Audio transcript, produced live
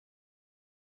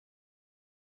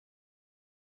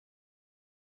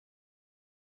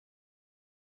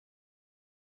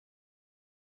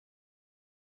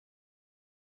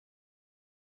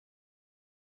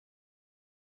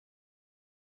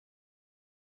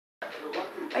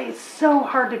it's so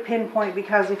hard to pinpoint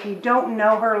because if you don't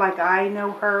know her like I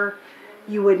know her,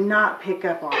 you would not pick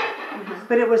up on it. Mm-hmm.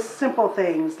 But it was simple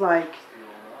things like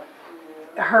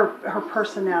her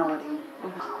personality.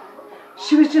 Mm-hmm.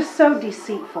 She was just so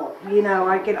deceitful. You know,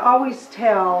 I could always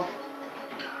tell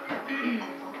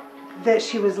that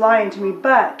she was lying to me,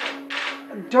 but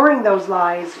during those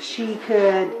lies, she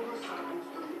could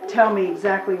tell me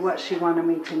exactly what she wanted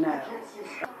me to know.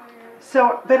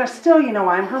 So, but still, you know,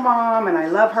 I'm her mom and I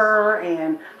love her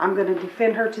and I'm going to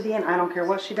defend her to the end. I don't care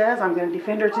what she does. I'm going to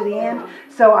defend her to the end.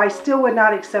 So I still would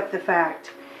not accept the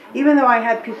fact, even though I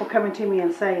had people coming to me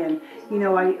and saying, you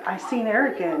know, I seen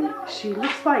Erika and she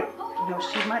looks like, you know,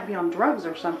 she might be on drugs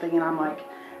or something. And I'm like,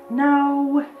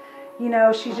 no, you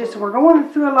know, she's just, we're going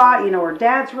through a lot. You know, her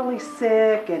dad's really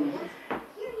sick and,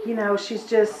 you know, she's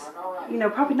just, you know,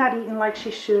 probably not eating like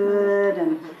she should.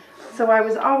 And so I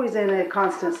was always in a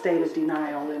constant state of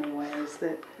denial anyways.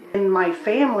 That in my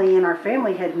family, and our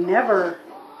family had never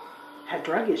had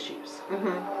drug issues.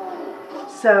 Mm-hmm.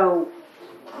 So,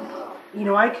 you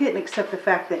know, I couldn't accept the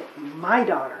fact that my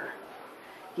daughter,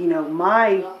 you know,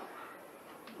 my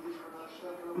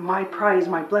prize,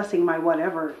 my blessing, my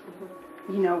whatever,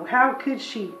 you know, how could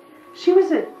she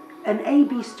was an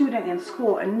A-B student in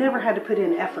school and never had to put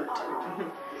in effort,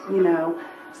 you know,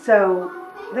 so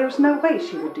there's no way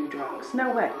she would do drugs, no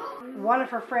way. One of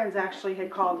her friends actually had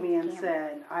called me and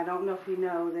said, I don't know if you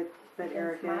know that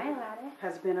Erika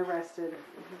has been arrested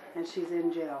and she's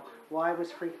in jail. Well, I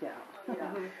was freaked out.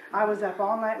 I was up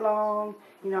all night long,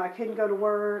 you know, I couldn't go to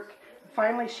work.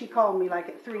 Finally, she called me like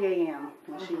at 3 a.m.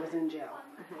 when she was in jail.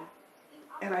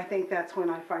 And I think that's when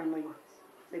I finally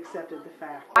accepted the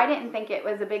fact. I didn't think it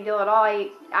was a big deal at all.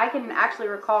 I can actually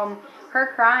recall her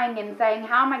crying and saying,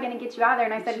 how am I going to get you out of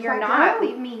there? And I said, you're not.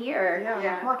 Leave me here.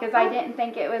 Because I didn't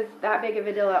think it was that big of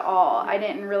a deal at all. I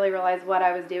didn't really realize what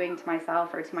I was doing to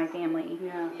myself or to my family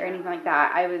or anything like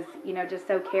that. I was, you know, just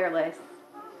so careless.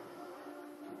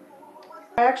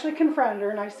 I actually confronted her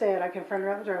and I confronted her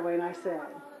out in the driveway and I said,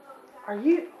 are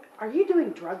you doing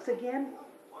drugs again?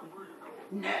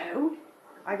 No.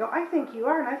 I go, I think you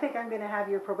are, and I think I'm going to have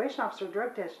your probation officer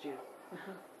drug test you.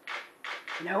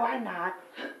 No, I'm not.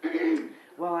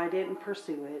 Well, I didn't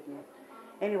pursue it. And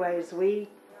anyways, we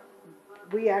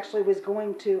actually was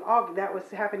going to, that was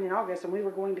happening in August, and we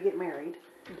were going to get married.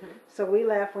 So we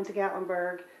left, went to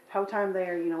Gatlinburg. The whole time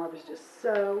there, you know, I was just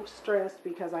so stressed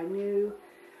because I knew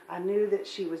that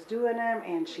she was doing them,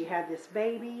 and she had this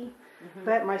baby.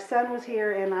 But my son was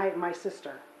here, and my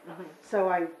sister. So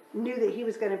I knew that he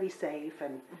was going to be safe,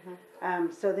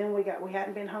 and so then we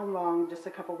hadn't been home long, just a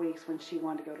couple weeks when she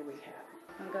wanted to go to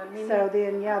rehab. So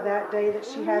then, that day that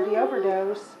she had the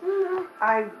overdose,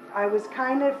 I was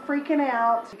kind of freaking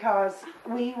out because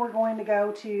we were going to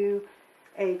go to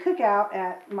a cookout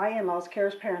at my in-laws,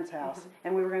 Kara's parents' house,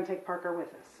 and we were going to take Parker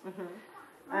with us.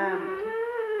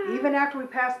 Even after we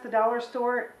passed the dollar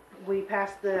store, we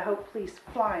passed the Hope Police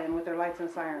flying with their lights and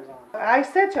sirens on. I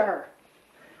said to her,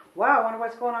 wow, I wonder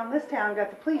what's going on in this town. Got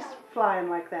the police flying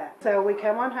like that. So we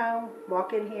come on home,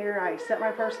 walk in here. I set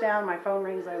my purse down. My phone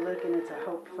rings. I look, and it's a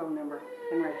Hope phone number.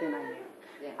 And right then I knew.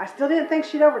 Yeah. I still didn't think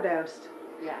she'd overdosed.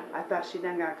 Yeah. I thought she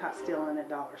done got caught stealing at a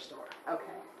dollar store. Okay.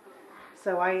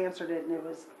 So I answered it, and it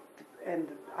was, and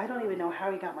I don't even know how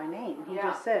he got my name. He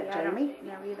just said, Jamie.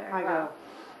 No, either. I go,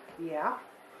 yeah.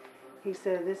 He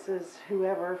said, this is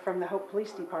whoever from the Hope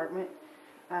Police Department.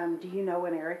 Do you know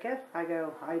an Erika? I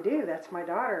go, I do. That's my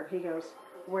daughter. He goes,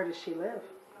 where does she live?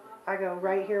 I go,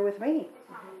 right here with me.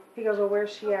 He goes, well,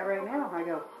 where's she at right now? I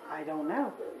go, I don't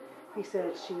know. He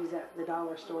said, she's at the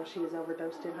dollar store. She was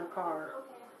overdosed in her car,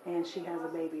 and she has a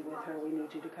baby with her. We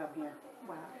need you to come here.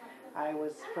 Wow. I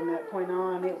was, from that point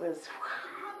on, it was,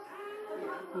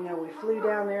 you know, we flew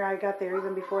down there. I got there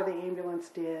even before the ambulance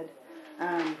did.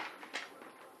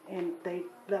 And they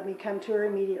let me come to her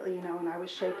immediately, you know, and I was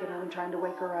shaking her and trying to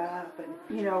wake her up.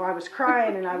 And, you know, I was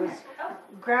crying and I was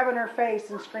grabbing her face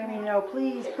and screaming, you know,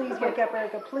 please, please wake up,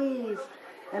 Erika, please.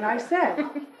 And I said,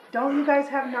 don't you guys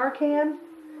have Narcan?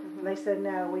 And they said,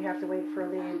 no, we have to wait for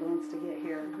the ambulance to get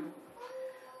here.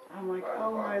 I'm like,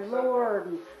 oh, my Lord.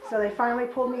 And so they finally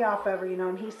pulled me off of her, you know,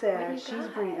 and he said, she's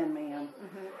breathing, ma'am.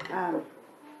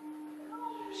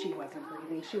 She wasn't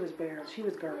breathing. She was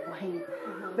gurgling.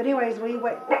 But anyways,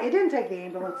 it didn't take the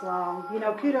ambulance long. You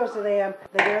know, kudos to them.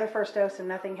 They gave her the first dose and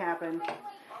nothing happened.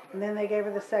 And then they gave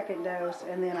her the second dose,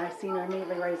 and then I seen her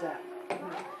immediately raise up.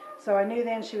 So I knew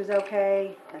then she was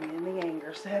okay, and then the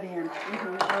anger set in.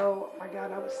 Oh, my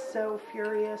God, I was so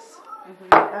furious.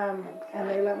 And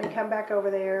they let me come back over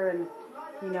there, and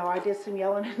You know, I did some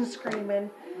yelling and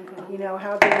screaming. You know,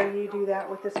 how dare you do that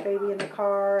with this baby in the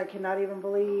car? I cannot even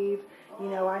believe. You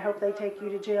know, I hope they take you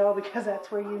to jail because that's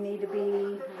where you need to be.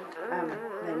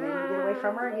 They made me get away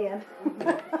from her again.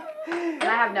 And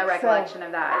I have no recollection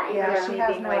of that. Yeah, she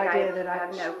has no idea that I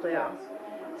have no clue. Yeah.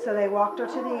 So they walked her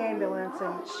to the ambulance,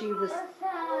 and she was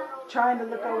trying to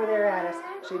look over there at us.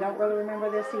 She don't really remember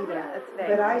this either. Yeah,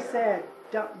 but I said,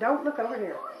 don't look over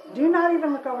here. Do not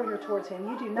even look over here towards him.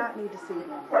 You do not need to see him.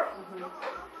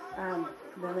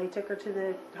 Then they took her to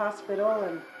the hospital,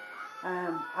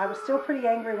 and I was still pretty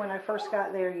angry when I first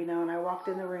got there, you know, and I walked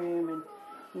in the room, and,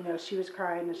 you know, she was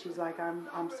crying, and she's like,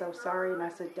 I'm so sorry. And I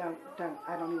said, don't,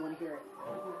 I don't even want to hear it.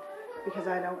 Because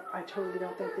I totally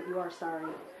don't think that you are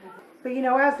sorry. But, you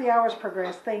know, as the hours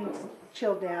progressed, things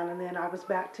chilled down, and then I was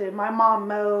back to my mom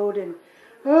mode, and,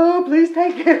 oh, please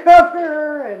take care of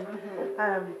her, and,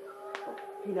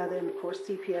 you know, then, of course,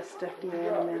 CPS stepped in,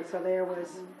 and then, so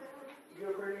there's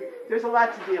a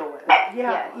lot to deal with.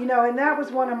 Yeah, you know, and that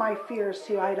was one of my fears,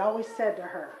 too. I'd always said to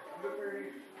her,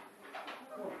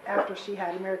 after she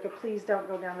had America, please don't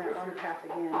go down that wrong path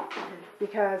again,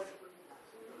 because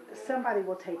somebody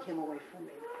will take him away from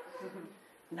me.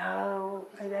 No,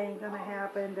 it ain't gonna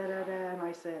happen, and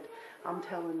I said, I'm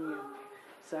telling you.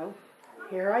 So,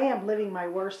 here I am living my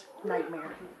worst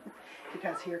nightmare,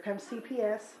 because here comes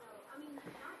CPS.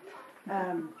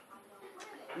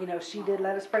 You know, she did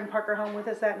let us bring Parker home with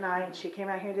us that night. She came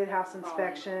out here and did house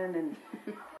inspection, and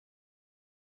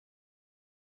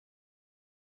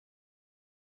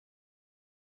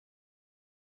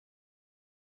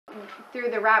through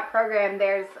the RAP program,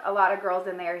 there's a lot of girls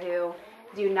in there who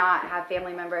do not have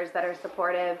family members that are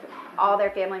supportive. All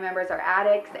their family members are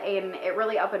addicts, and it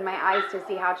really opened my eyes to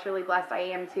see how truly blessed I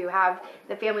am to have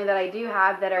the family that I do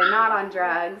have that are not on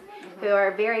drugs, who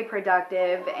are very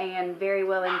productive and very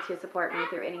willing to support me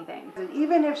through anything.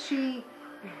 Even if she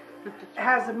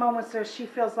has the moments where she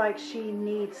feels like she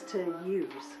needs to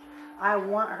use, I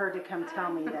want her to come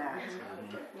tell me that,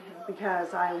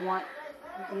 because I want,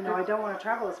 you know, I don't want to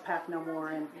travel this path no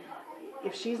more. And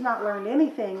if she's not learned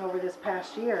anything over this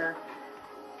past year,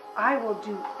 I will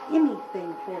do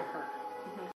anything for her.